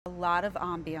A lot of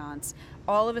ambiance.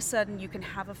 All of a sudden you can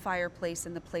have a fireplace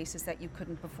in the places that you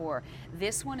couldn't before.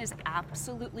 This one is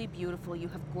absolutely beautiful. You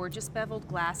have gorgeous beveled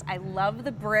glass. I love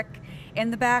the brick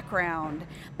in the background,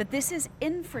 but this is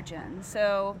Infragen,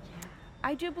 so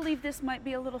I do believe this might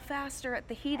be a little faster at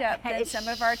the heat up than some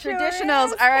of our traditionals.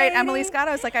 All right, Katie. Emily Scott,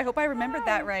 I was like, I hope I remembered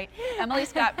that right. Emily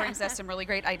Scott brings us some really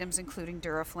great items, including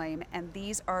Duraflame, and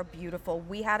these are beautiful.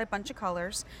 We had a bunch of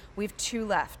colors. We have 2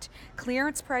 left.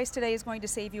 Clearance price today is going to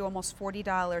save you almost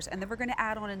 $40, and then we're going to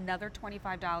add on another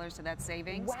 $25 to that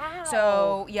savings. Wow.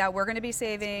 So yeah, we're going to be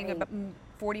saving about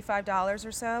 $45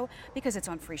 or so because it's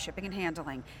on free shipping and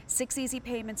handling. 6 easy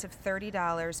payments of $30,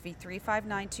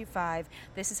 V35925.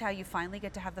 This is how you finally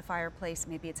get to have the fireplace.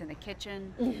 Maybe it's in the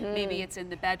kitchen, maybe it's in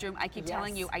the bedroom. I keep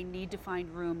telling you, I need to find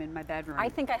room in my bedroom. I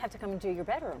think I have to come and do your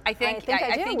bedroom. I think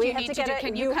I you need to do.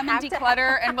 Can you come and have to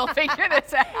declutter and we'll figure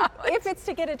this out? If it's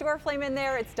to get a Duraflame in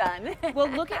there, it's done. Well,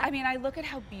 look at, I look at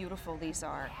how beautiful these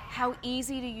are, how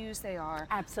easy to use they are.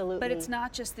 Absolutely. But it's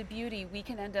not just the beauty. We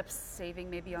can end up saving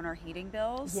maybe on our heating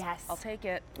bills. Yes. I'll take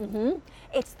it.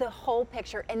 It's the whole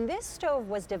picture. And this stove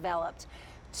was developed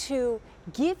to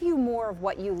give you more of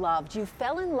what you loved. You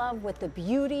fell in love with the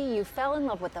beauty, you fell in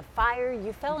love with the fire,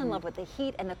 you fell in love with the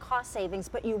heat and the cost savings,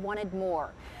 but you wanted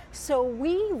more. So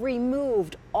we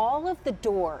removed all of the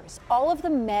doors, all of the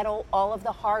metal, all of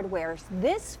the hardwares.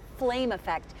 This flame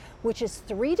effect, which is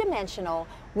 3-dimensional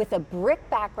with a brick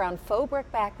background, faux brick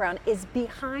background, is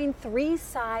behind 3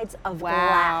 sides of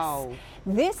glass.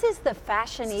 This is the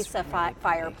fashionista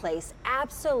fireplace,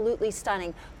 absolutely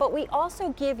stunning. But we also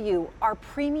give you our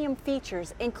premium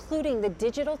features, including the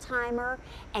digital timer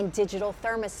and digital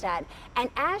thermostat.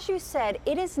 And as you said,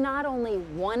 it is not only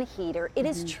 1 heater, it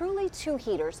is truly 2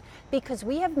 heaters, because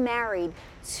we have married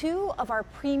 2 of our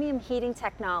premium heating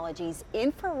technologies,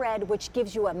 infrared, which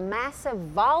gives you a massive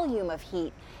volume of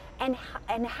heat, and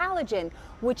halogen,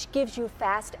 which gives you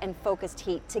fast and focused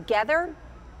heat. Together,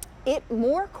 it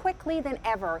more quickly than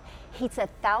ever heats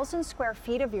 1,000 square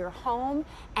feet of your home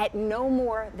at no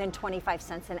more than 25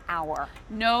 cents an hour.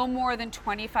 No more than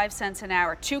 25 cents an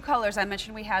hour. 2 colors, I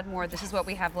mentioned we had more. This is what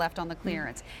we have left on the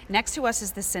clearance. Next to us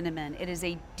is the cinnamon. It is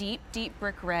a deep, deep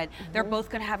brick red. They're both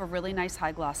going to have a really nice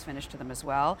high gloss finish to them as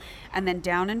well. And then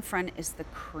down in front is the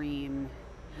cream.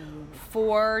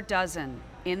 4 dozen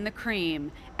in the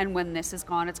cream, and when this is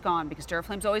gone, it's gone, because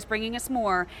Duraflame's always bringing us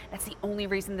more. That's the only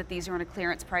reason that these are on a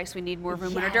clearance price. We need more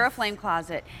room in our Duraflame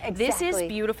closet. Exactly. This is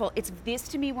beautiful. It's this,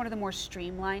 to me, one of the more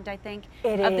streamlined, I think,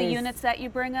 of the units that you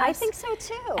bring us. I think so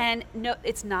too. And no,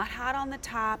 it's not hot on the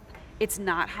top. It's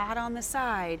not hot on the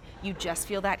side. You just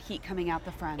feel that heat coming out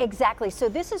the front. Exactly. So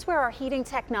this is where our heating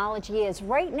technology is.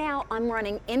 Right now, I'm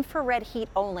running infrared heat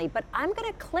only, but I'm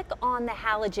going to click on the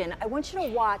halogen. I want you to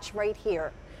watch right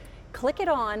here. Click it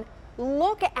on.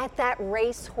 Look at that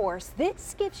racehorse.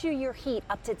 This gives you your heat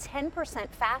up to 10%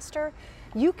 faster.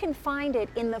 You can find it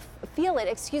in the,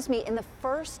 in the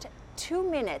first 2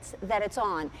 minutes that it's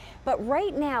on. But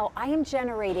right now I am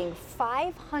generating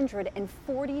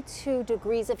 542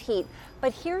 degrees of heat.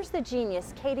 But here's the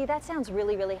genius. Katie, that sounds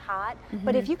really, really hot.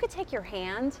 But if you could take your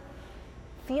hand,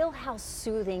 feel how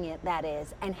soothing that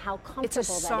is and how comfortable that is.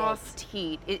 It's a soft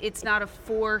heat. It's not a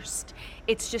forced,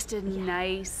 it's just a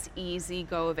nice, easy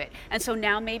go of it. And so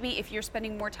now maybe if you're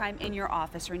spending more time in your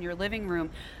office or in your living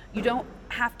room, you don't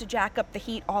have to jack up the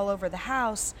heat all over the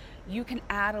house. You can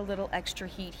add a little extra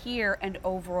heat here and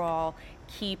overall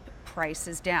keep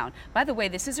prices down. By the way,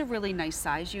 this is a really nice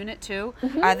size unit too.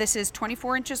 This is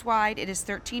 24 inches wide, it is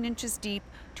 13 inches deep,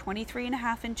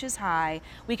 23.5 inches high.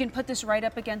 We can put this right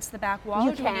up against the back wall,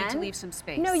 or do we need to leave some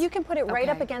space? No, you can put it right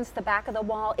up against the back of the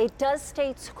wall. It does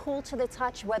stay cool to the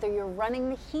touch whether you're running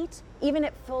the heat, even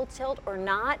at full tilt or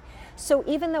not. So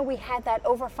even though we had that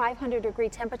over 500 degree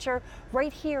temperature,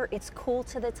 right here it's cool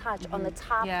to the touch on the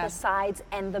top, the sides,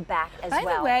 and the back as well.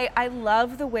 By the way, I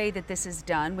love the way that this is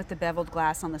done with the beveled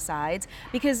glass on the sides,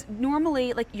 because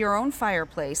normally, like your own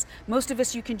fireplace, most of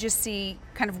us, you can just see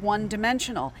kind of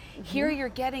one-dimensional. Here you're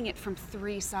getting it from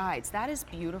 3 sides. That is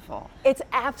beautiful. It's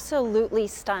absolutely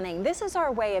stunning. This is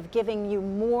our way of giving you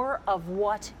more of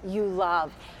what you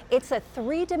love. It's a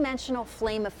 3-dimensional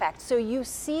flame effect. So you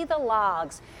see the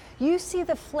logs, you see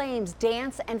the flames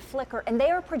dance and flicker, and they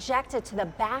are projected to the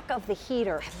back of the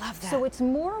heater. I love that. So it's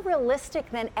more realistic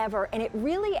than ever, and it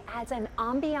really adds an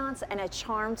ambiance and a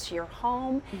charm to your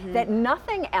home that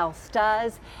nothing else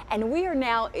does. And we are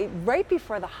now right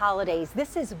before the holidays.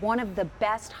 This is one of the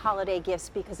best holiday gifts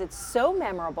because it's so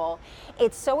memorable,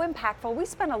 it's so impactful. We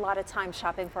spend a lot of time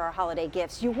shopping for our holiday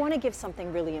gifts. You want to give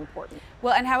something really important.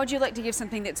 Well, and how would you like to give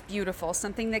something that's beautiful,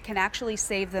 something that can actually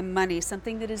save them money,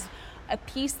 something that is a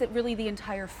piece that really the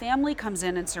entire family comes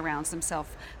in and surrounds themselves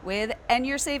with, and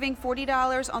you're saving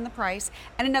 $40 on the price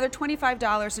and another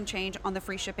 $25 and change on the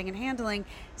free shipping and handling,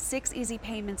 6 easy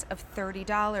payments of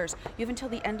 $30. You have until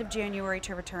the end of January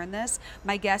to return this.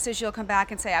 My guess is you'll come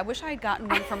back and say, I wish I had gotten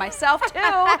one for myself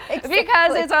too,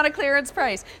 because it's on a clearance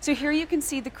price. So here you can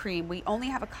see the cream. We only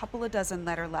have a couple of dozen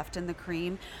that are left in the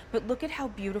cream, but look at how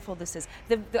beautiful this is.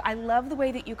 I love the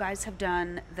way that you guys have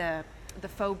done the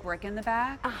faux brick in the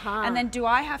back. And then do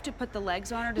I have to put the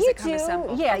legs on, or does it come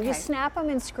assembled? Yeah, okay. You snap them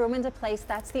and screw them into place.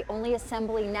 That's the only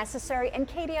assembly necessary. And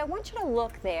Katie, I want you to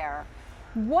look there.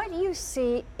 What you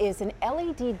see is an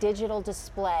LED digital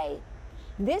display.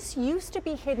 This used to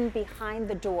be hidden behind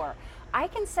the door. I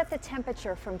can set the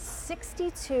temperature from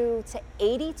 62 to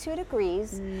 82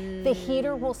 degrees. The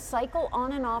heater will cycle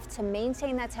on and off to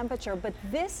maintain that temperature, but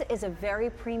this is a very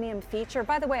premium feature.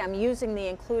 By the way, I'm using the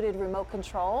included remote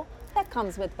control that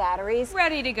comes with batteries.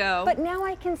 Ready to go. But now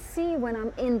I can see when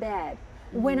I'm in bed,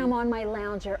 when I'm on my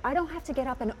lounger. I don't have to get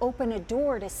up and open a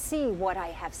door to see what I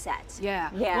have set. Yeah.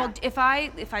 Well, if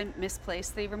I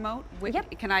misplace the remote,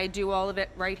 can I do all of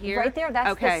it right here? Right there.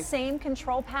 That's the same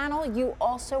control panel. You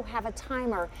also have a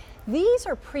timer. These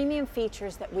are premium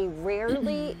features that we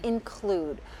rarely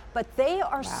include, but they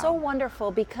are so wonderful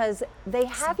because they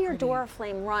have your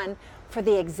Duraflame run for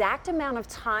the exact amount of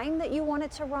time that you want it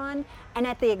to run and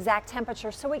at the exact temperature,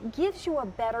 so it gives you a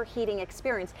better heating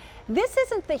experience. This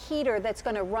isn't the heater that's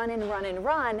going to run and run and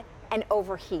run and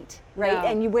overheat, right? No.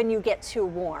 And when you get too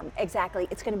warm. Exactly.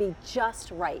 It's going to be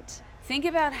just right. Think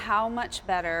about how much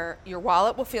better your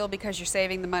wallet will feel because you're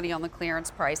saving the money on the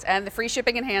clearance price and the free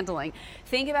shipping and handling.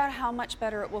 Think about how much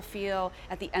better it will feel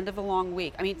at the end of a long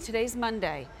week. I mean, today's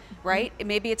Monday, right?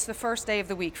 Maybe it's the first day of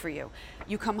the week for you.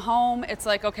 You come home, it's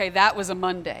like, okay, that was a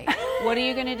Monday. What are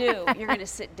you gonna do? You're gonna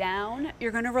sit down,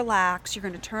 you're gonna relax, you're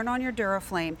gonna turn on your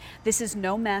Duraflame. This is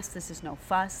no mess, this is no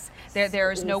fuss.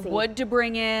 There is no wood to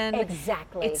bring in.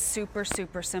 Exactly. It's super,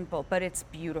 super simple, but it's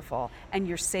beautiful, and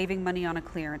you're saving money on a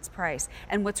clearance price.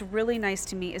 And what's really nice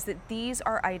to me is that these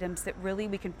are items that really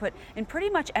we can put in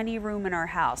pretty much any room in our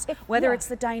house, whether it's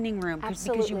the dining room,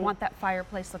 because you want that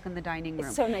fireplace look in the dining room.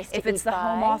 It's so nice to if it's the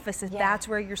home office, if Yeah. that's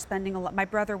where you're spending a lot. My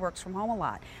brother works from home a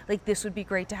lot. Like, this would be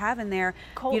great to have in there.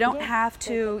 Cold, you don't yeah. have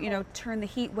to, you know, turn the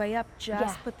heat way up.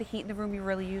 Just put the heat in the room you're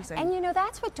really using. And you know,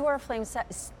 that's what Duraflame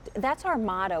says. That's our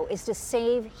motto, is to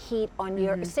save heat on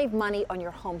your save money on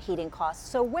your home heating costs.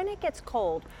 So when it gets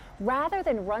cold, rather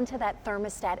than run to that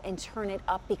thermostat and turn it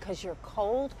up because you're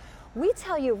cold, we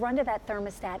tell you run to that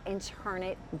thermostat and turn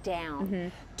it down.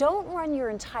 Don't run your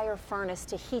entire furnace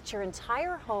to heat your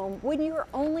entire home when you're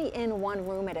only in one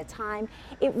room at a time.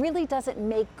 It really doesn't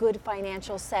make good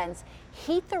financial sense.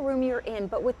 Heat the room you're in,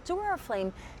 but with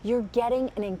Duraflame, you're getting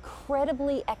an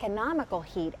incredibly economical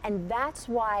heat, and that's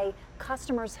why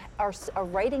customers are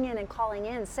writing in and calling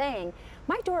in saying,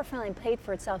 my Duraflame paid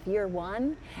for itself year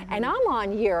 1, and I'm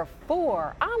on year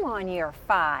 4, I'm on year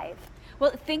 5.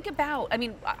 Well, think about, I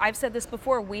mean, I've said this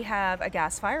before, we have a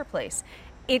gas fireplace.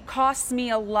 It costs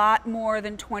me a lot more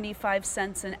than 25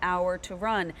 cents an hour to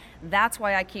run. That's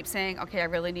why I keep saying, okay, I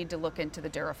really need to look into the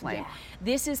Duraflame. Yeah.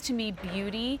 This is, to me,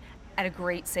 beauty at a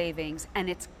great savings, and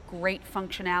it's great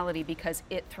functionality because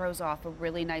it throws off a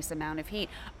really nice amount of heat,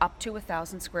 up to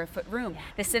 1,000 square foot room. Yeah.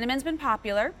 The cinnamon's been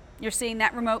popular. You're seeing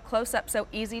that remote close up, so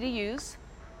easy to use.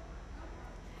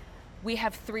 We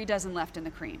have 3 dozen left in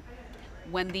the cream.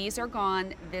 When these are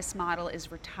gone, this model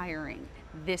is retiring.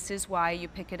 This is why you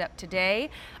pick it up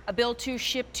today. A bill to,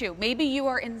 ship to. Maybe you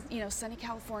are in, you know, sunny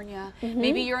California.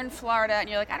 Maybe you're in Florida and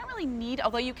you're like, I don't really need,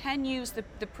 although you can use the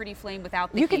pretty flame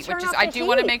without the heat, which is, I do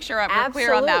want to make sure I'm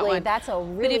clear on that one. That's a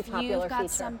really popular feature. But if you've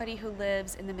got somebody who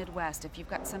lives in the Midwest, if you've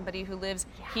got somebody who lives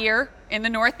here in the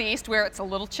Northeast where it's a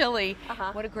little chilly,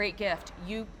 what a great gift.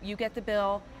 You get the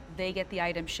bill, they get the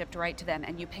item shipped right to them,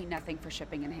 and you pay nothing for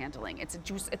shipping and handling. It's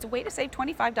a way to save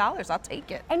 $25. I'll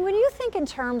take it. And when you think in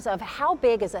terms of how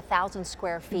big is 1,000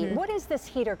 square feet, what is this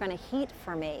heater going to heat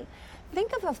for me?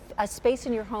 Think of a space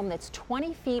in your home that's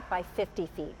 20 feet by 50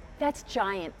 feet. That's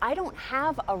giant. I don't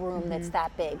have a room that's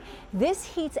that big. This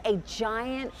heats a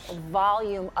giant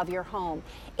volume of your home.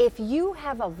 If you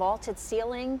have a vaulted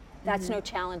ceiling, that's no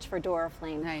challenge for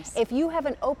Duraflame. Nice. If you have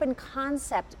an open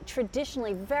concept,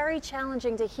 traditionally very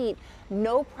challenging to heat,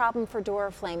 no problem for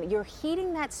Duraflame. You're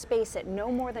heating that space at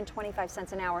no more than 25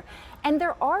 cents an hour. And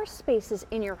there are spaces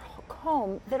in your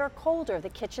home that are colder. The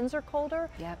kitchens are colder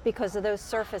because of those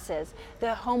surfaces.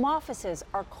 The home offices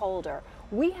are colder.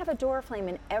 We have a Duraflame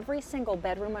in every single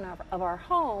bedroom of our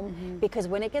home because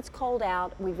when it gets cold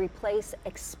out, we replace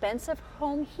expensive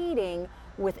home heating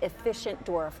with efficient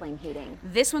Duraflame heating.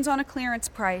 This one's on a clearance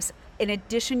price. In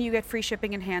addition, you get free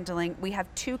shipping and handling. We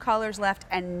have 2 colors left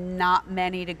and not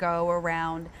many to go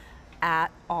around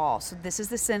at all. So this is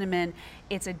the cinnamon.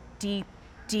 It's a deep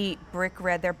brick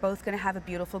red. They're both going to have a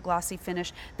beautiful glossy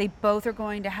finish. They both are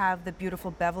going to have the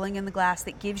beautiful beveling in the glass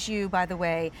that gives you, by the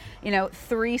way,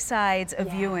 3 sides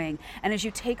of viewing. And as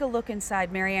you take a look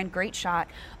inside, Marianne, great shot.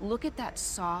 Look at that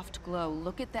soft glow.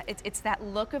 Look at that. It's that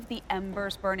look of the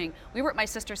embers burning. We were at my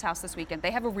sister's house this weekend.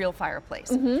 They have a real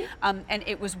fireplace. And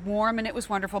it was warm and it was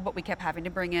wonderful, but we kept having to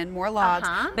bring in more logs.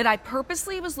 But I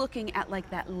purposely was looking at like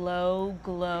that low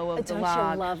glow of the log.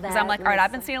 Don't you love that? Because I'm like, all right,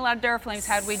 I've been seeing a lot of Duraflames.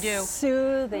 How'd we do?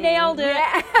 Soothing. Nailed it.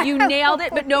 Yeah. You nailed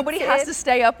it, but nobody has to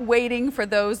stay up waiting for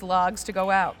those logs to go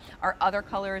out. Our other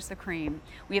color is the cream.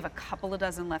 We have a couple of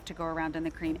dozen left to go around in the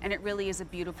cream, and it really is a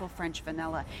beautiful French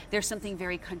vanilla. There's something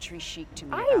very country chic to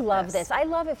me I about love this. I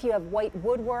love if you have white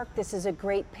woodwork. This is a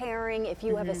great pairing. If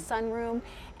you have a sunroom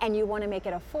and you want to make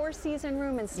it a 4-season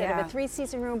room instead of a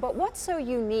 3-season room. But what's so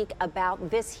unique about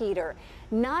this heater?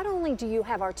 Not only do you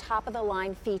have our top of the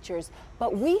line features,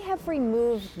 but we have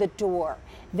removed the door.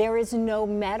 There is no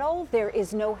metal, there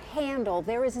is no handle,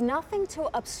 there is nothing to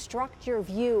obstruct your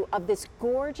view of this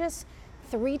gorgeous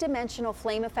 3-dimensional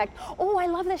flame effect. Oh, I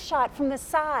love this shot from the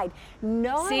side.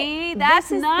 No, see, that's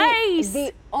nice.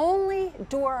 The only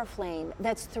Duraflame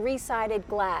that's 3-sided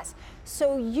glass.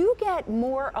 So you get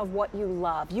more of what you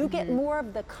love. You get more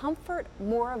of the comfort,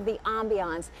 more of the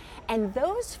ambiance. And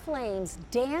those flames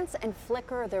dance and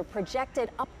flicker. They're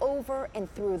projected up over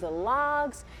and through the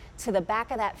logs to the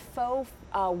back of that faux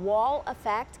wall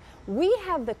effect. We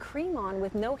have the cream on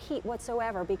with no heat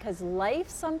whatsoever because life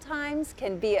sometimes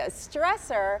can be a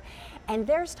stressor, and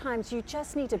there's times you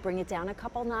just need to bring it down a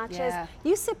couple notches.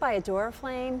 You sit by a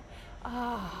Duraflame,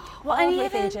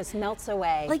 everything just melts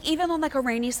away. Like even on like a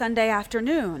rainy Sunday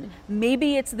afternoon,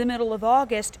 maybe it's the middle of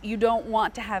August, you don't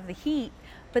want to have the heat,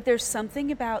 but there's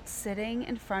something about sitting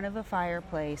in front of a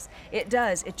fireplace. It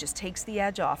just takes the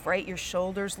edge off, right? Your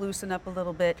shoulders loosen up a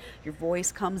little bit, your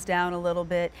voice comes down a little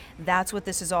bit. That's what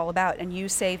this is all about. And you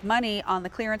save money on the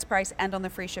clearance price and on the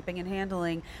free shipping and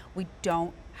handling. We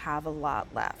don't have a lot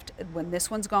left. When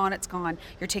this one's gone, it's gone.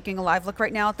 You're taking a live look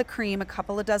right now at the cream, a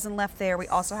couple of dozen left there. We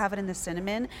also have it in the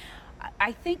cinnamon.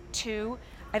 I think too,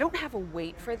 I don't have a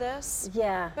weight for this.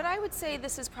 But I would say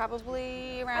this is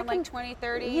probably around like 20,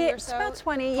 30 or so. It's about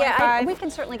 20. 25. We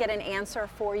can certainly get an answer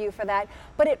for you for that.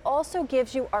 But it also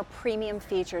gives you our premium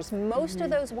features. Most of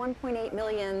those 1.8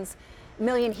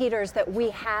 million heaters that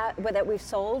we've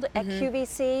sold at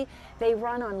QVC, they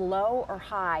run on low or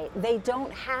high. They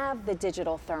don't have the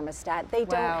digital thermostat. They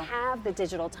don't have the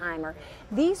digital timer.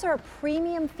 These are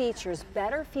premium features,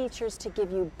 better features to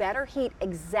give you better heat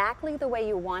exactly the way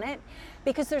you want it,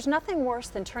 because there's nothing worse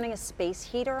than turning a space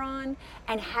heater on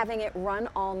and having it run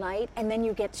all night and then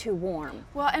you get too warm.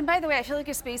 Well, and by the way, I feel like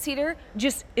a space heater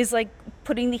just is like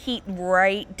putting the heat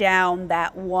right down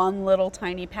that one little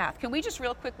tiny path. Can we just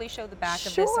real quickly show the back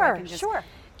of this so I can just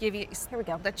give you, here we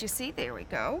go. Let you see, there we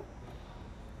go.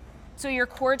 So your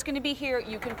cord's going to be here.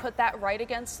 You can put that right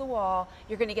against the wall.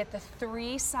 You're going to get the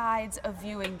 3 sides of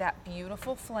viewing that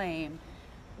beautiful flame.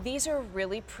 These are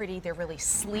really pretty. They're really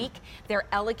sleek. They're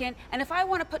elegant. And if I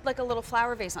want to put like a little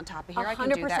flower vase on top of here, 100%, I can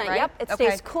do that, right? Yep. It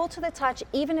stays cool to the touch,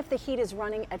 even if the heat is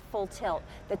running at full tilt.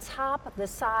 The top, the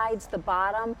sides, the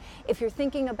bottom. If you're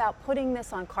thinking about putting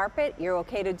this on carpet, you're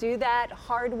okay to do that.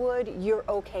 Hardwood, you're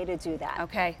okay to do that.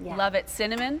 Okay. Love it.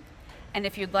 Cinnamon. And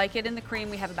if you'd like it in the cream,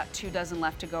 we have about 2 dozen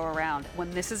left to go around.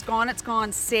 When this is gone, it's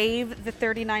gone. Save the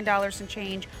 $39 and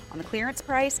change on the clearance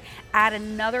price. Add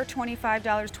another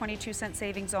 $25, 22 cent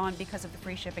savings on because of the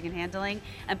free shipping and handling,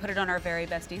 and put it on our very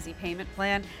best easy payment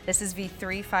plan. This is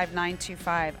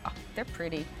V35925. Oh, they're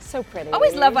pretty. So pretty.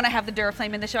 Always love when I have the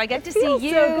Duraflame in the show. I get to see you. We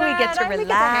get to relax. We get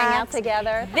to hang out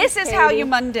together. This is how you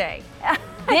Monday.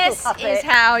 This is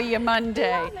how you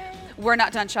Monday. We're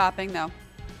not done shopping though.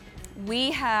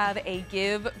 We have a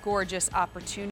Give Gorgeous opportunity.